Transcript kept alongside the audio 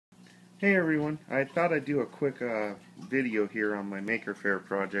Hey everyone, I thought I'd do a quick video here on my Maker Faire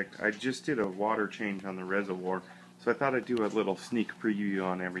project. I just did a water change on the reservoir, so I thought I'd do a little sneak preview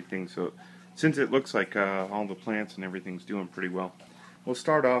on everything. So since it looks like all the plants and everything's doing pretty well, we'll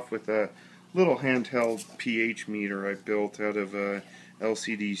start off with a little handheld pH meter I built out of a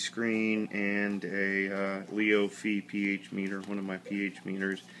LCD screen and a Leo Phi pH meter, one of my pH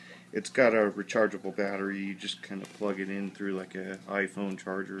meters. It's got a rechargeable battery. You just kind of plug it in through like an iPhone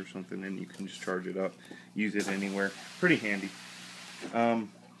charger or something, and you can just charge it up, use it anywhere. Pretty handy.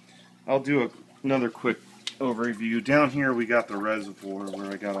 I'll do another quick overview. Down here we got the reservoir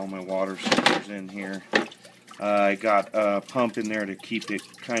where I got all my water filters in here. I got a pump in there to keep it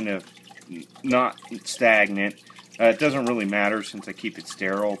kind of not stagnant. It doesn't really matter since I keep it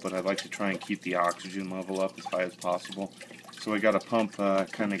sterile, but I like to try and keep the oxygen level up as high as possible. So I got a pump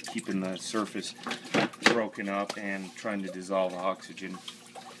kind of keeping the surface broken up and trying to dissolve oxygen.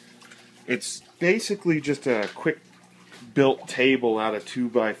 It's basically just a quick built table out of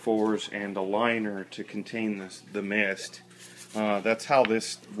 2x4s and a liner to contain the mist. That's how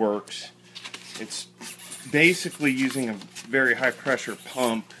this works. It's basically using a very high pressure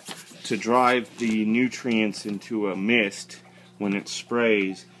pump to drive the nutrients into a mist when it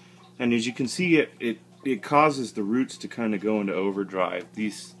sprays. And as you can see, it causes the roots to kind of go into overdrive.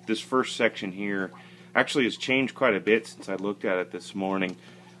 This first section here actually has changed quite a bit since I looked at it this morning.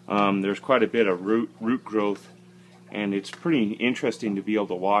 There's quite a bit of root growth, and it's pretty interesting to be able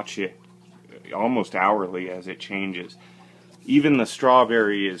to watch it almost hourly as it changes. Even the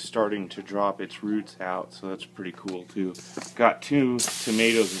strawberry is starting to drop its roots out, so that's pretty cool too. Got 2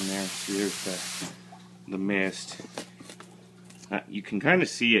 tomatoes in there. See, there's the mist. You can kind of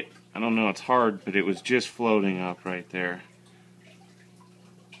see it. I don't know, it's hard, but it was just floating up right there.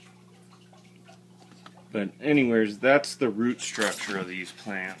 But anyways, that's the root structure of these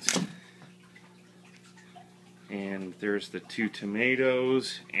plants. And there's the 2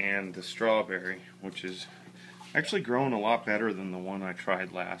 tomatoes and the strawberry, which is actually growing a lot better than the one I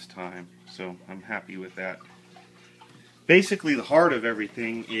tried last time. So I'm happy with that. Basically, the heart of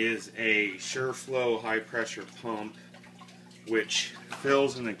everything is a SureFlow high pressure pump, which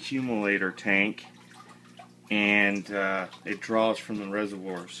fills an accumulator tank, and it draws from the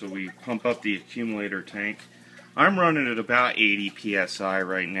reservoir. So we pump up the accumulator tank. I'm running at about 80 psi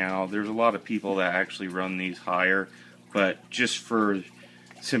right now. There's a lot of people that actually run these higher, but just for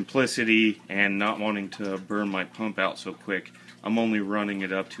simplicity and not wanting to burn my pump out so quick, I'm only running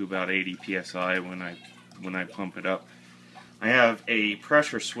it up to about 80 psi when I pump it up. I have a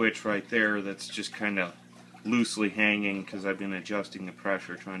pressure switch right there that's just kind of loosely hanging because I've been adjusting the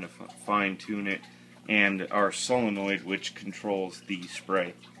pressure, trying to fine-tune it, and our solenoid, which controls the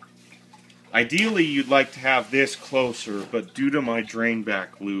spray. Ideally, you'd like to have this closer, but due to my drain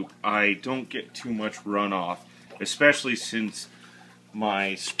back loop, I don't get too much runoff, especially since my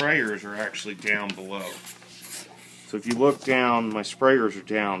sprayers are actually down below. So if you look down, my sprayers are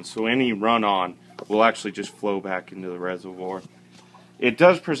down, so any run-on will actually just flow back into the reservoir. It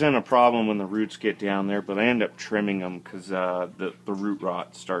does present a problem when the roots get down there, but I end up trimming them because the root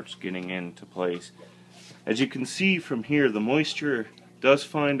rot starts getting into place. As you can see from here, the moisture does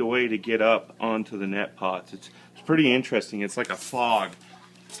find a way to get up onto the net pots. It's pretty interesting. It's like a fog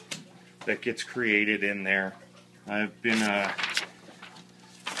that gets created in there. I've been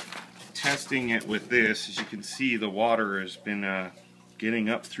testing it with this. As you can see, the water has been getting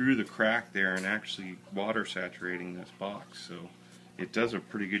up through the crack there and actually water saturating this box. So it does a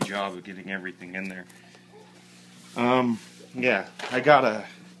pretty good job of getting everything in there. Yeah, I got a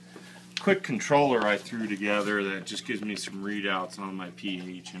quick controller I threw together that just gives me some readouts on my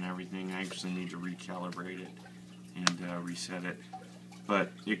pH and everything. I actually need to recalibrate it and reset it.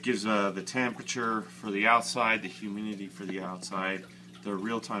 But it gives the temperature for the outside, the humidity for the outside, the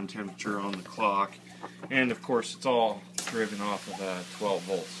real-time temperature on the clock, and of course it's all driven off of a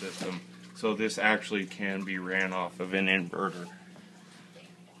 12-volt system. So this actually can be ran off of an inverter,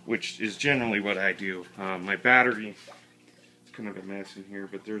 which is generally what I do. My battery, it's kind of a mess in here,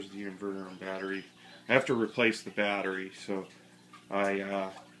 but there's the inverter and battery. I have to replace the battery, so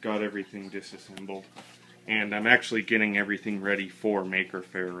I got everything disassembled. And I'm actually getting everything ready for Maker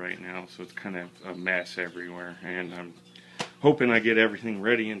Faire right now, so it's kind of a mess everywhere. And I'm hoping I get everything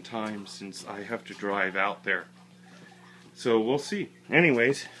ready in time since I have to drive out there. So we'll see.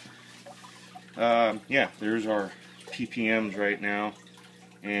 Anyways, yeah, there's our ppms right now.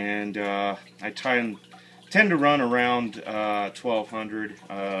 And I tend to run around 1200.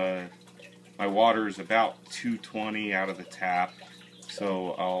 My water is about 220 out of the tap,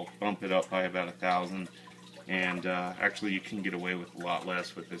 so I'll bump it up by about 1,000. and actually you can get away with a lot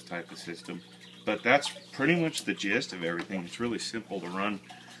less with this type of system. But that's pretty much the gist of everything. It's really simple to run.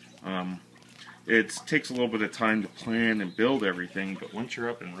 It takes a little bit of time to plan and build everything, but once you're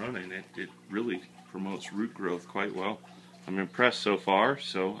up and running, it really promotes root growth quite well. I'm impressed so far,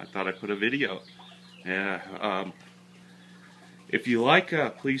 so I thought I'd put a video. If you like,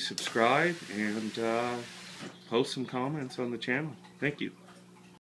 please subscribe and post some comments on the channel. Thank you.